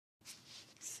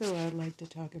So I'd like to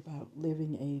talk about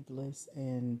living ageless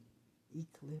and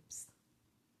eclipse.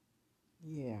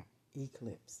 Yeah,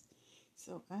 eclipse.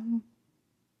 So I'm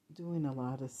doing a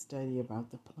lot of study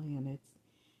about the planets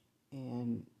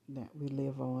and that we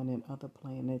live on and other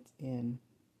planets and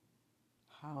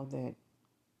how that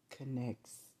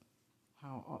connects.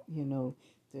 How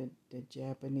the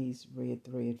Japanese red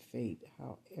thread fate,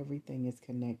 how everything is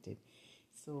connected.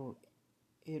 So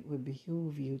it would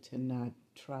behoove you to not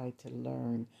try to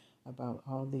learn about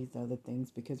all these other things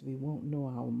because we won't know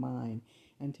our mind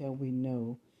until we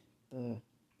know the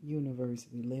universe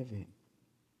we live in.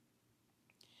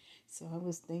 So I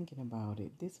was thinking about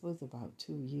it. This was about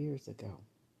 2 years ago.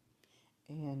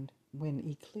 And when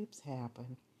eclipse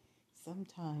happened,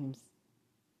 sometimes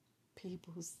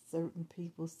certain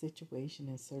people's situation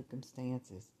and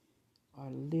circumstances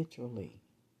are literally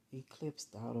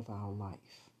eclipsed out of our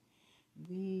life.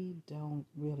 We don't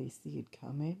really see it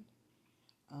coming,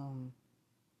 um,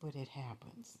 but it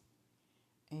happens.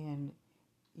 And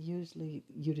usually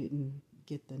you didn't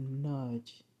get the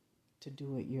nudge to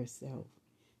do it yourself.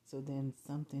 So then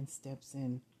something steps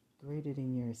in greater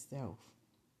than yourself,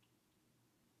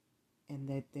 and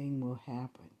that thing will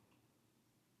happen.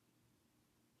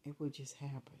 It will just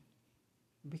happen.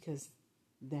 Because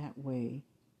that way,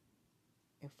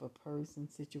 if a person,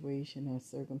 situation, or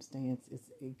circumstance is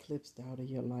eclipsed out of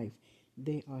your life,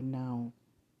 they are now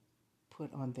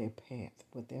put on their path.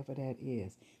 Whatever that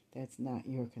is, that's not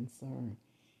your concern.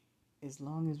 As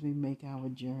long as we make our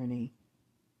journey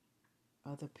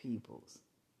other people's,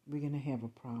 we're going to have a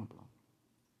problem.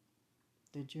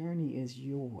 The journey is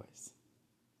yours.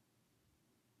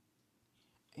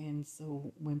 And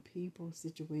so when people,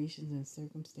 situations, and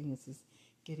circumstances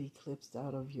get eclipsed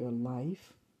out of your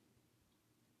life,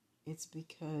 it's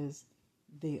because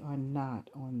they are not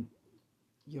on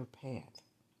your path.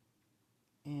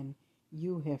 And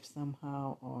you have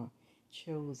somehow or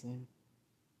chosen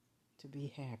to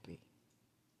be happy.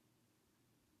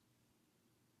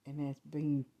 And that's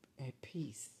being at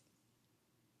peace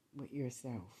with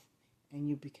yourself. And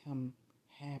you become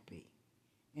happy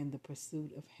in the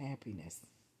pursuit of happiness.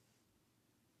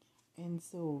 And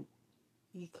so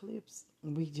eclipse,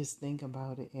 we just think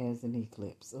about it as an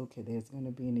eclipse. Okay, there's going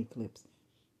to be an eclipse.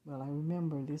 Well, I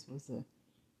remember this was a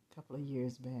couple of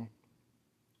years back,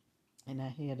 and I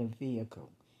had a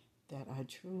vehicle that I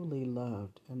truly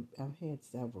loved. I've had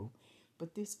several,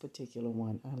 but this particular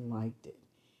one, I liked it.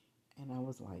 And I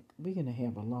was like, we're going to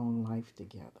have a long life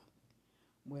together.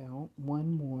 Well,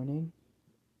 one morning,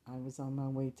 I was on my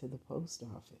way to the post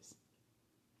office,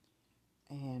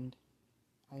 and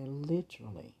I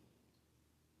literally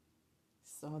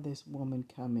saw this woman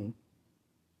coming,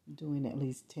 doing at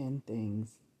least 10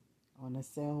 things on a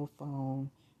cell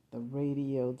phone, the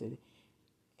radio,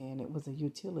 and it was a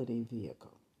utility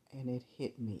vehicle, and it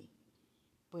hit me.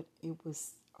 But it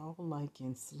was all like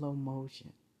in slow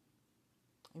motion.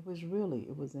 It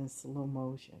was in slow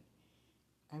motion.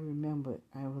 I remember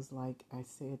I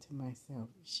said to myself,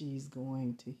 she's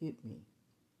going to hit me.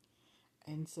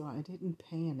 And so I didn't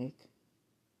panic,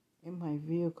 and my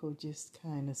vehicle just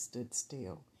kind of stood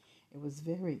still. It was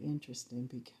very interesting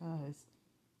because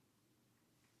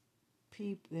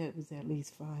there was at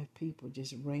least 5 people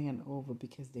just ran over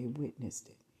because they witnessed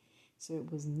it. So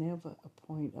it was never a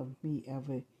point of me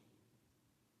ever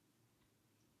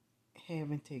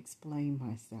having to explain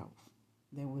myself.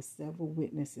 There were several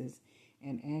witnesses,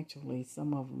 and actually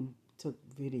some of them took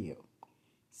video.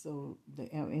 So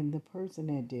the person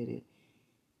that did it,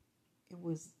 it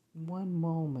was one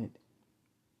moment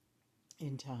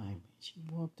in time. She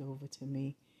walked over to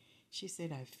me. She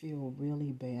said, I feel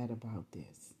really bad about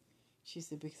this. She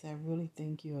said, because I really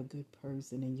think you're a good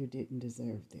person and you didn't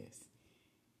deserve this.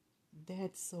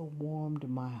 That so warmed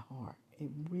my heart.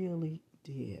 It really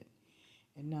did.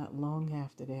 And not long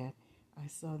after that, I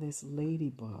saw this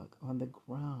ladybug on the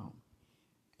ground.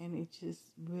 And it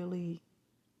just really,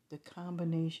 the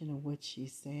combination of what she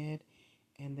said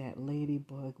and that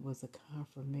ladybug was a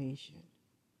confirmation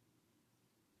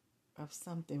of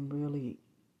something really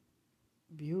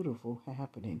beautiful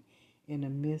happening in the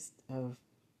midst of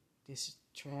this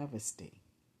travesty.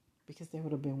 Because there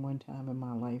would have been one time in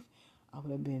my life I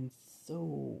would have been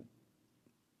so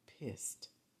pissed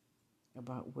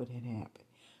about what had happened.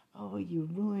 Oh, you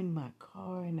ruined my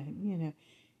car, and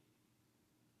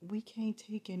we can't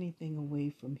take anything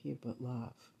away from here but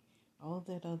love. All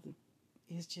that other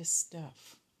is just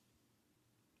stuff.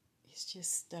 It's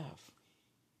just stuff.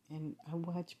 And I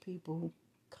watch people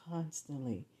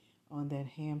constantly on that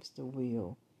hamster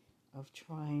wheel of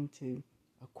trying to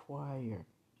acquire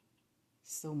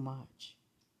so much.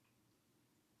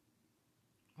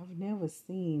 I've never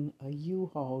seen a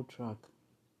U-Haul truck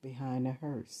behind a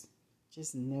hearse.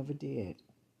 Just never did.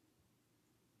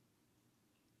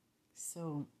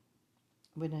 So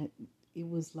it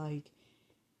was like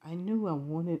I knew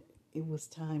it was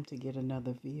time to get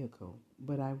another vehicle,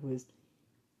 but I was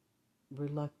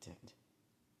reluctant.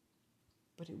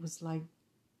 But it was like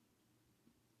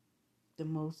the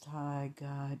Most High,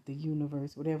 God, the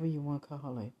universe, whatever you want to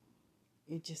call it,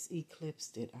 it just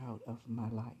eclipsed it out of my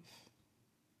life.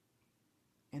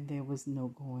 And there was no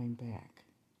going back.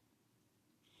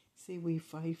 See, we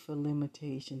fight for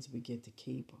limitations, we get to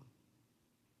keep them.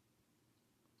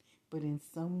 But in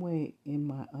some way, in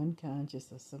my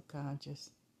unconscious or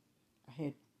subconscious, I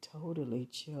had totally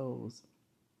chose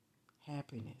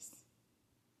happiness.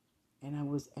 And I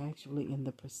was actually in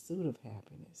the pursuit of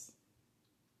happiness.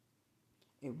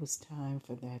 It was time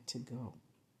for that to go.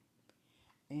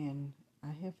 And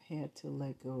I have had to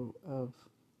let go of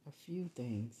a few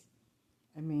things.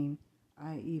 I mean,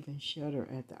 I even shudder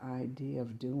at the idea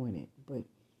of doing it, but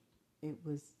it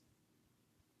was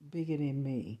bigger than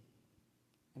me,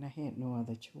 and I had no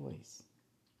other choice.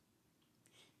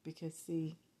 Because,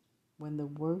 see, when the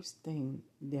worst thing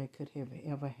that could have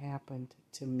ever happened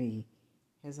to me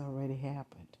has already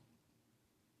happened,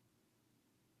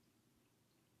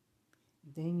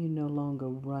 then you no longer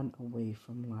run away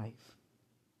from life.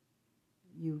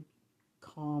 You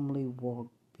calmly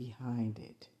walk behind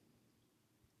it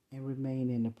and remain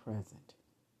in the present.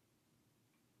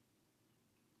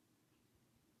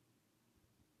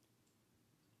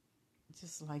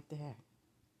 Just like that.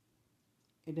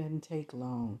 It doesn't take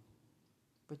long,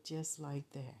 but just like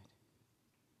that,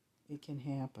 it can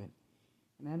happen.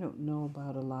 And I don't know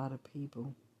about a lot of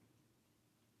people,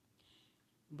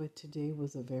 but today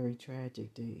was a very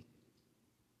tragic day.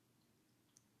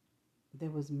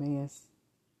 There was mass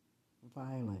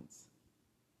violence,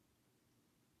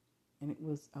 and it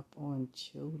was upon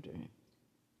children,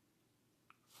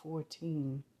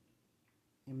 14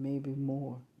 and maybe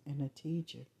more, and a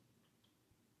teacher.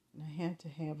 And I had to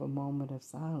have a moment of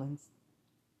silence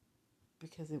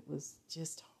because it was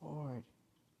just hard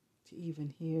to even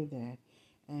hear that.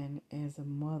 And as a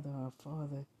mother or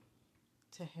father,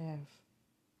 to have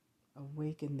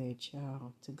awakened their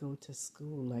child to go to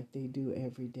school like they do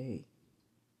every day.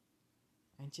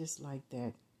 And just like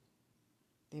that,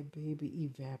 their baby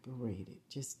evaporated,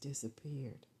 just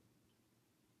disappeared.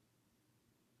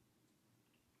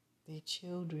 Their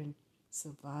children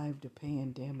survived a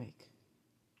pandemic.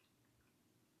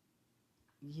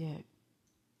 Yet,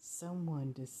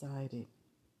 someone decided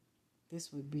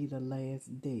this would be the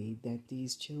last day that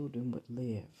these children would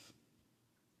live.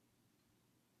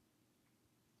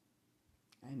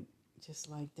 And just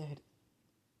like that,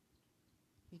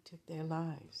 he took their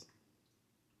lives.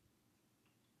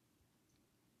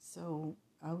 So,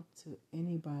 out to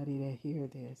anybody that hear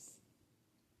this,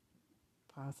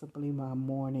 possibly my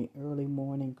early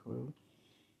morning crew,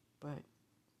 but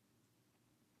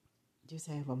just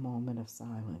have a moment of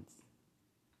silence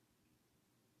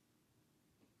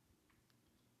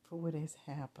for what has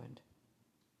happened.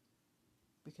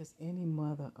 Because any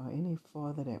mother or any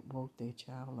father that woke their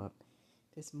child up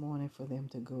this morning for them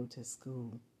to go to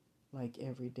school like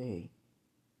every day,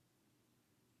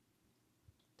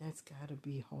 that's got to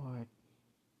be hard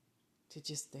to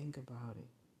just think about it,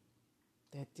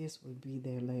 that this would be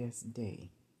their last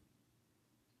day.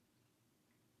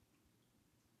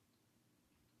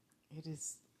 It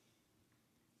is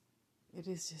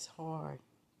just hard,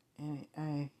 and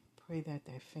I pray that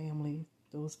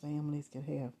those families can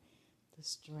have the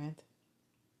strength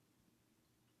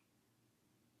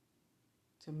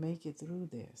to make it through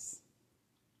this.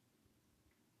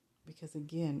 Because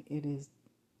again, it is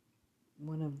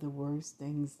one of the worst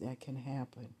things that can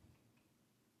happen.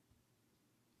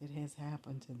 It has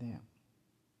happened to them.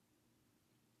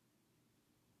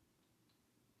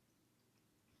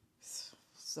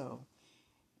 So,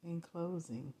 in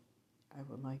closing, I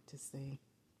would like to say,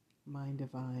 Mind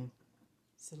Divine,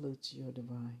 salute your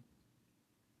divine.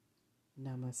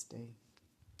 Namaste.